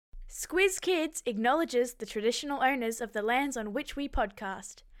Squiz Kids acknowledges the traditional owners of the lands on which we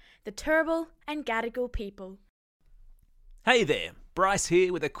podcast, the Turrbal and Gadigal people. Hey there, Bryce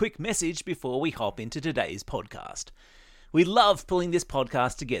here with a quick message before we hop into today's podcast. We love pulling this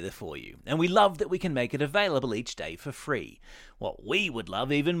podcast together for you, and we love that we can make it available each day for free. What we would love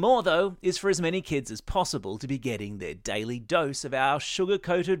even more, though, is for as many kids as possible to be getting their daily dose of our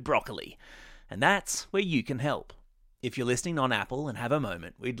sugar-coated broccoli. And that's where you can help. If you're listening on Apple and have a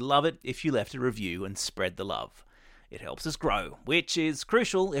moment, we'd love it if you left a review and spread the love. It helps us grow, which is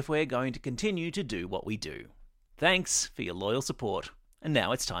crucial if we're going to continue to do what we do. Thanks for your loyal support, and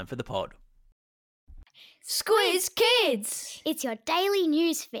now it's time for the pod. Squiz Kids! It's your daily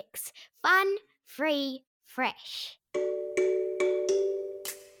news fix. Fun, free, fresh.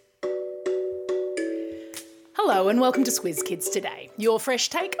 Hello and welcome to Squiz Kids Today, your fresh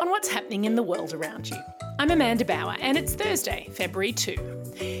take on what's happening in the world around you. I'm Amanda Bauer and it's Thursday, February 2.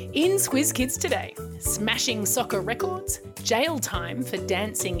 In Squiz Kids Today, smashing soccer records, jail time for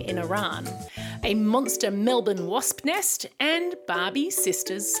dancing in Iran, a monster Melbourne wasp nest, and Barbie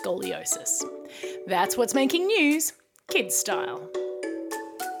sisters' scoliosis. That's what's making news, kids style.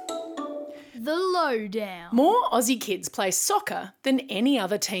 The Lowdown. More Aussie kids play soccer than any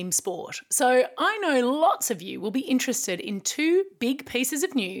other team sport, so I know lots of you will be interested in two big pieces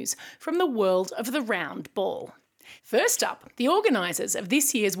of news from the world of the round ball. First up, the organisers of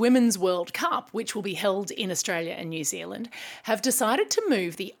this year's Women's World Cup, which will be held in Australia and New Zealand, have decided to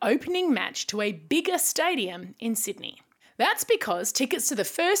move the opening match to a bigger stadium in Sydney. That's because tickets to the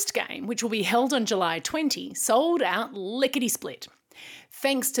first game, which will be held on July 20, sold out lickety-split.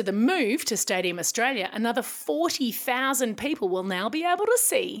 Thanks to the move to Stadium Australia, another 40,000 people will now be able to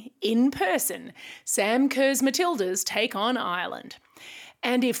see, in person, Sam Kerr's Matildas take on Ireland.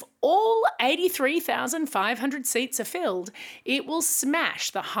 And if all 83,500 seats are filled, it will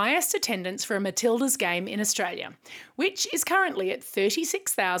smash the highest attendance for a Matildas game in Australia, which is currently at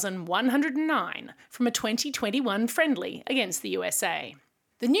 36,109 from a 2021 friendly against the USA.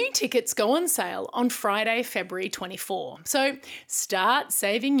 The new tickets go on sale on Friday, February 24, so start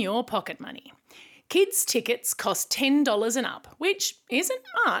saving your pocket money. Kids' tickets cost $10 and up, which isn't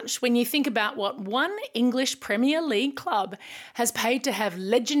much when you think about what one English Premier League club has paid to have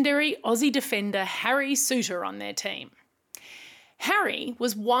legendary Aussie defender Harry Souttar on their team. Harry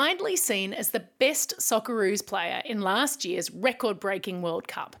was widely seen as the best Socceroos player in last year's record-breaking World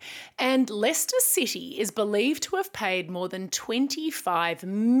Cup, and Leicester City is believed to have paid more than $25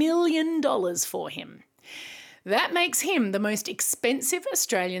 million for him. That makes him the most expensive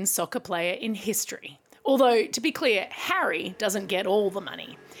Australian soccer player in history. Although, to be clear, Harry doesn't get all the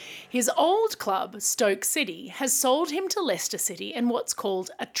money. His old club, Stoke City, has sold him to Leicester City in what's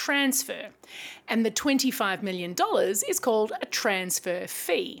called a transfer, and the $25 million is called a transfer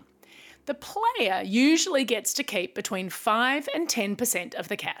fee. The player usually gets to keep between 5 and 10% of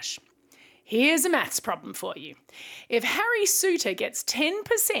the cash. Here's a maths problem for you. If Harry Souttar gets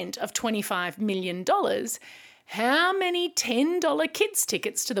 10% of $25 million, how many $10 kids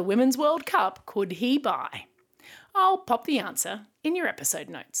tickets to the Women's World Cup could he buy? I'll pop the answer in your episode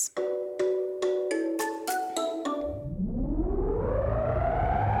notes.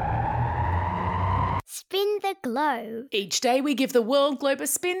 Spin the globe. Each day we give the world globe a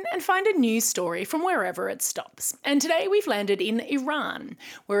spin and find a news story from wherever it stops. And today we've landed in Iran,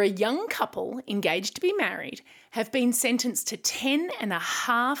 where a young couple engaged to be married have been sentenced to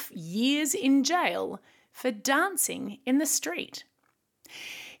 10.5 years in jail for dancing in the street.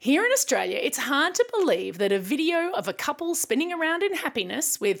 Here in Australia, it's hard to believe that a video of a couple spinning around in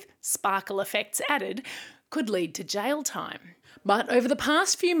happiness, with sparkle effects added, could lead to jail time. But over the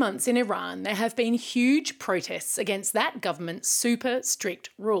past few months in Iran, there have been huge protests against that government's super strict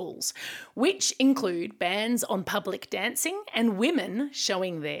rules, which include bans on public dancing and women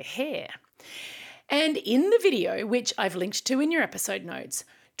showing their hair. And in the video, which I've linked to in your episode notes,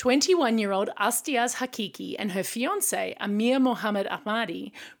 21-year-old Astiaz Hakiki and her fiancé Amir Mohammed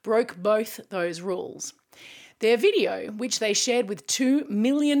Ahmadi broke both those rules. Their video, which they shared with 2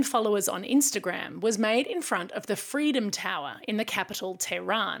 million followers on Instagram, was made in front of the Freedom Tower in the capital,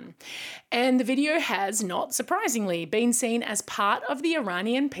 Tehran. And the video has, not surprisingly, been seen as part of the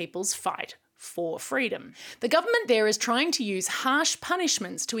Iranian people's fight for freedom. The government there is trying to use harsh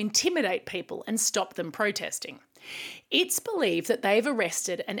punishments to intimidate people and stop them protesting. It's believed that they've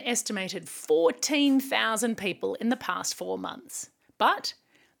arrested an estimated 14,000 people in the past 4 months. But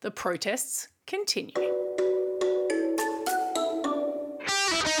the protests continue.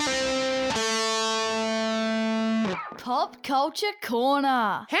 Pop Culture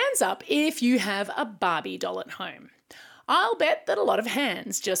Corner. Hands up if you have a Barbie doll at home. I'll bet that a lot of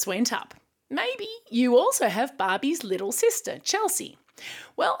hands just went up. Maybe you also have Barbie's little sister, Chelsea.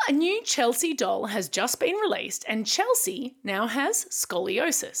 Well, a new Chelsea doll has just been released and Chelsea now has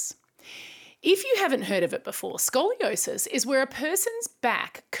scoliosis. If you haven't heard of it before, scoliosis is where a person's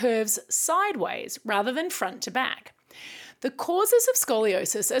back curves sideways rather than front to back. The causes of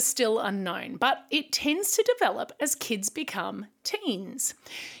scoliosis are still unknown, but it tends to develop as kids become teens.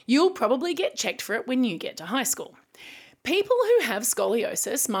 You'll probably get checked for it when you get to high school. People who have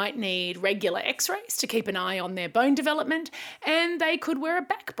scoliosis might need regular x-rays to keep an eye on their bone development, and they could wear a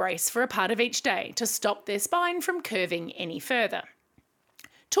back brace for a part of each day to stop their spine from curving any further.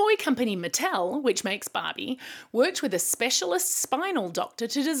 Toy company Mattel, which makes Barbie, worked with a specialist spinal doctor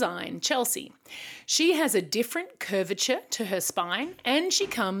to design Chelsea. She has a different curvature to her spine and she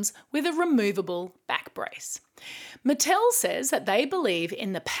comes with a removable back brace. Mattel says that they believe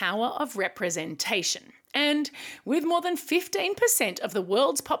in the power of representation. And with more than 15% of the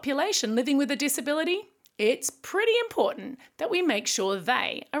world's population living with a disability, it's pretty important that we make sure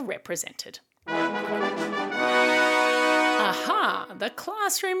they are represented. Aha, the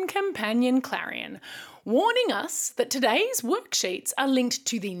Classroom Companion Clarion, warning us that today's worksheets are linked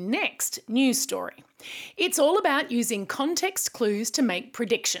to the next news story. It's all about using context clues to make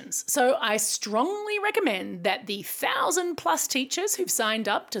predictions, so I strongly recommend that the 1,000+ teachers who've signed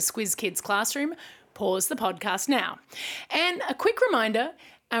up to Squiz Kids Classroom pause the podcast now. And a quick reminder,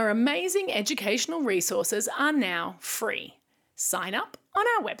 our amazing educational resources are now free. Sign up on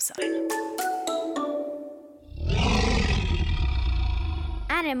our website.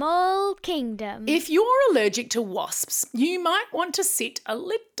 Animal Kingdom. If you're allergic to wasps, you might want to sit a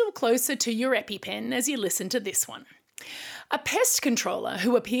little closer to your EpiPen as you listen to this one. A pest controller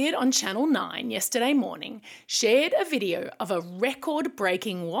who appeared on Channel 9 yesterday morning shared a video of a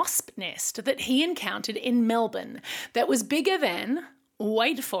record-breaking wasp nest that he encountered in Melbourne that was bigger than,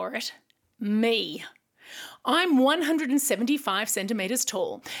 wait for it, me. I'm 175 centimetres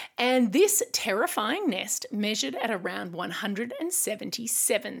tall, and this terrifying nest measured at around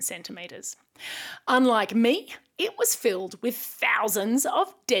 177 centimetres. Unlike me, it was filled with thousands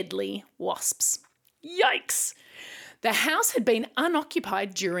of deadly wasps. Yikes! The house had been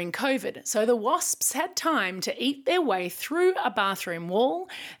unoccupied during COVID, so the wasps had time to eat their way through a bathroom wall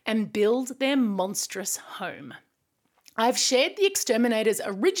and build their monstrous home. I've shared the exterminator's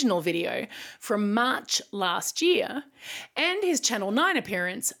original video from March last year and his Channel 9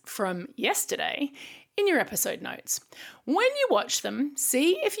 appearance from yesterday in your episode notes. When you watch them,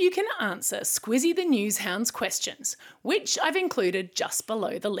 see if you can answer Squizzy the Newshound's questions, which I've included just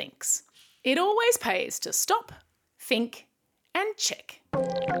below the links. It always pays to stop, think, and check.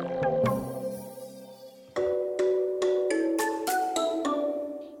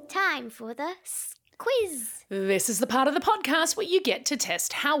 Time for the quiz. This is the part of the podcast where you get to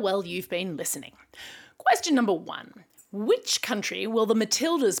test how well you've been listening. Question number 1. Which country will the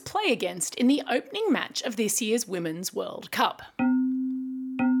Matildas play against in the opening match of this year's Women's World Cup?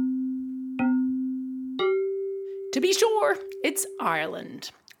 To be sure, it's Ireland.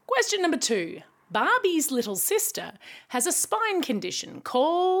 Question number 2. Barbie's little sister has a spine condition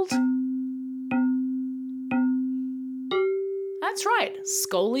called... That's right,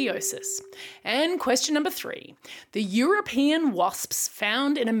 scoliosis. And question number 3. The European wasps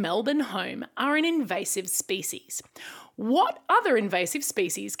found in a Melbourne home are an invasive species. What other invasive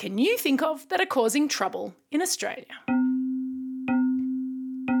species can you think of that are causing trouble in Australia?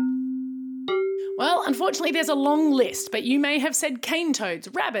 Well, unfortunately, there's a long list, but you may have said cane toads,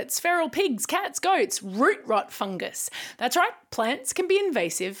 rabbits, feral pigs, cats, goats, root rot fungus. That's right, plants can be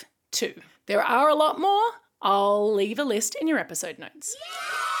invasive too. There are a lot more. I'll leave a list in your episode notes.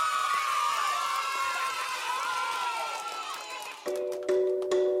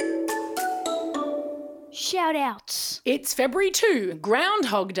 Shout outs. It's February 2,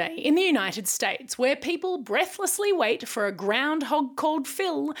 Groundhog Day in the United States, where people breathlessly wait for a groundhog called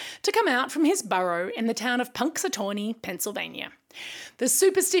Phil to come out from his burrow in the town of Punxsutawney, Pennsylvania. The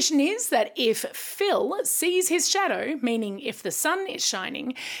superstition is that if Phil sees his shadow, meaning if the sun is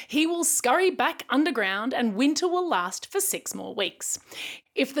shining, he will scurry back underground and winter will last for 6 more weeks.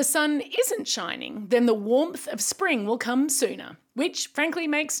 If the sun isn't shining, then the warmth of spring will come sooner, which frankly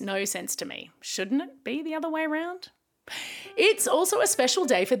makes no sense to me. Shouldn't it be the other way around? It's also a special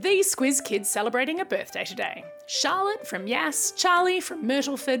day for these Squiz kids celebrating a birthday today. Charlotte from Yass, Charlie from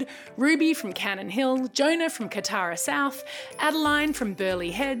Myrtleford, Ruby from Cannon Hill, Jonah from Katara South, Adeline from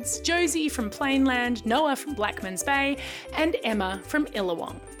Burleigh Heads, Josie from Plainland, Noah from Blackman's Bay, and Emma from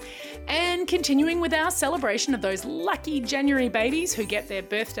Illawong. And continuing with our celebration of those lucky January babies who get their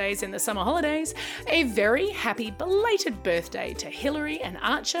birthdays in the summer holidays, a very happy belated birthday to Hilary and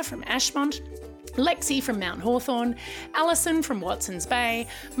Archer from Ashmont, Lexi from Mount Hawthorn, Alison from Watsons Bay,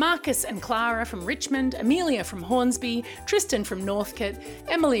 Marcus and Clara from Richmond, Amelia from Hornsby, Tristan from Northcote,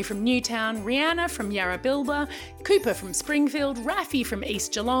 Emily from Newtown, Rihanna from Yarrabilba, Cooper from Springfield, Rafi from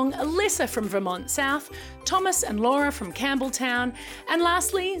East Geelong, Alyssa from Vermont South, Thomas and Laura from Campbelltown, and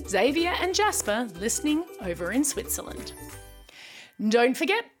lastly, Xavier and Jasper listening over in Switzerland. Don't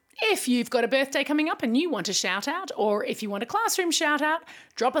forget, if you've got a birthday coming up and you want a shout out, or if you want a classroom shout out,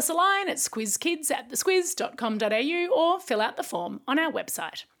 drop us a line at squizkids@thesquiz.com.au or fill out the form on our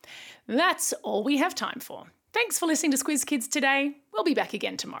website. That's all we have time for. Thanks for listening to Squiz Kids today. We'll be back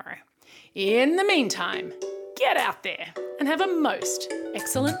again tomorrow. In the meantime, get out there and have a most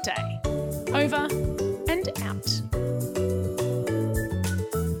excellent day. Over